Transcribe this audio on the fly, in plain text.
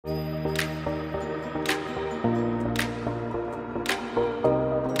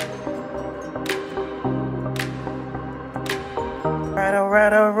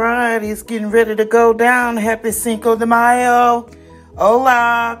all right. It's getting ready to go down. Happy Cinco de Mayo.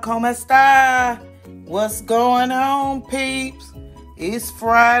 Hola, ¿cómo está? What's going on, peeps? It's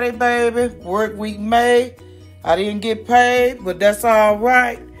Friday, baby. Work week May. I didn't get paid, but that's all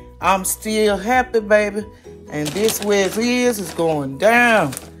right. I'm still happy, baby. And this where it is going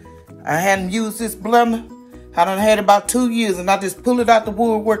down. I hadn't used this blender. I done had it about 2 years, and I just pulled it out the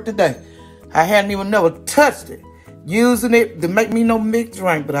woodwork today. I hadn't even never touched it. Using it to make me no mixed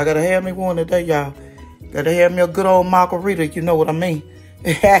drink, but I gotta have me one today, y'all. Gotta have me a good old margarita, you know what I mean.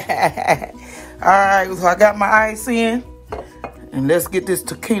 Alright, so I got my ice in. And let's get this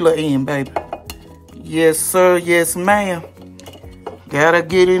tequila in, baby. Yes, sir. Yes, ma'am. Gotta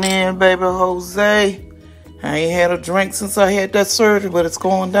get it in, baby, Jose. I ain't had a drink since I had that surgery, but it's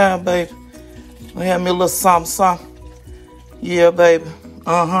going down, baby. I have me a little something. Yeah, baby.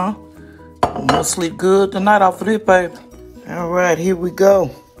 Uh-huh. I'm gonna sleep good tonight off of this, baby. All right, here we go.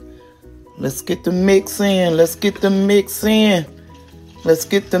 Let's get the mix in. Let's get the mix in. Let's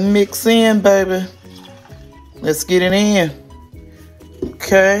get the mix in, baby. Let's get it in.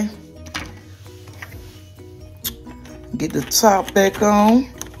 Okay. Get the top back on.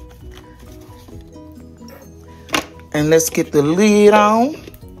 And let's get the lid on.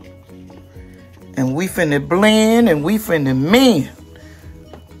 And we finna blend and we finna mend.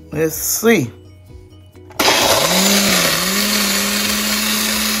 Let's see. Yes,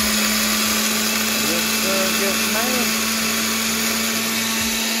 sir. Yes, ma'am.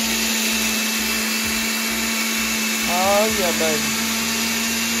 Oh, yeah, baby.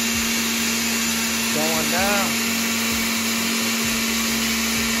 Going down.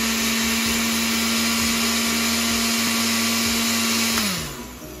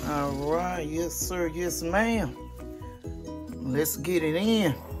 All right. Yes, sir. Yes, ma'am. Let's get it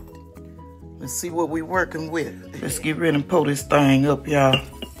in. Let's see what we working with. Let's get ready and pull this thing up, y'all.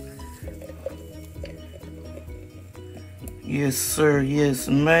 Yes, sir. Yes,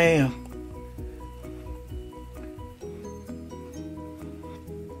 ma'am.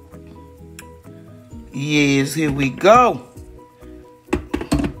 Yes, here we go.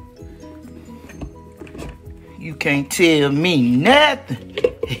 You can't tell me nothing.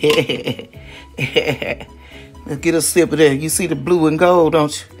 Let's get a sip of that. You see the blue and gold,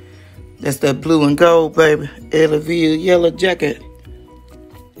 don't you? That's that blue and gold, baby. Eleville yellow jacket.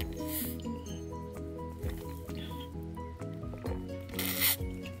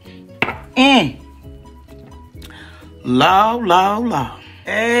 Law.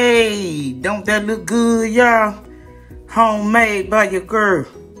 Hey, don't that look good, y'all? Homemade by your girl.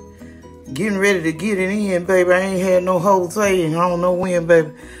 Getting ready to get it in, baby. I ain't had no Jose and I don't know when,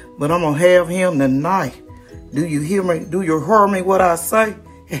 baby. But I'm gonna have him tonight. Do you hear me? Do you hear me what I say?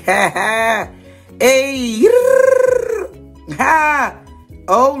 Hey, ha!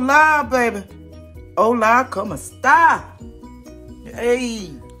 Hola, baby. Hola, ¿cómo está?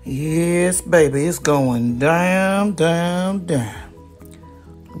 Hey. Yes, baby, it's going down.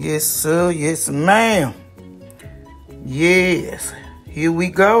 Yes, sir. Yes, ma'am. Yes. Here we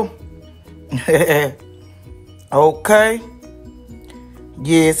go. Okay.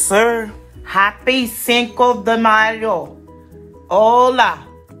 Yes, sir. Happy Cinco de Mayo. Hola.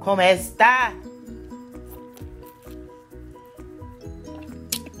 ¿Cómo está?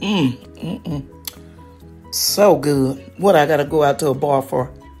 So good. What I gotta go out to a bar for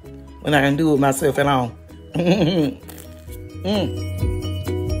when I can do it myself at home?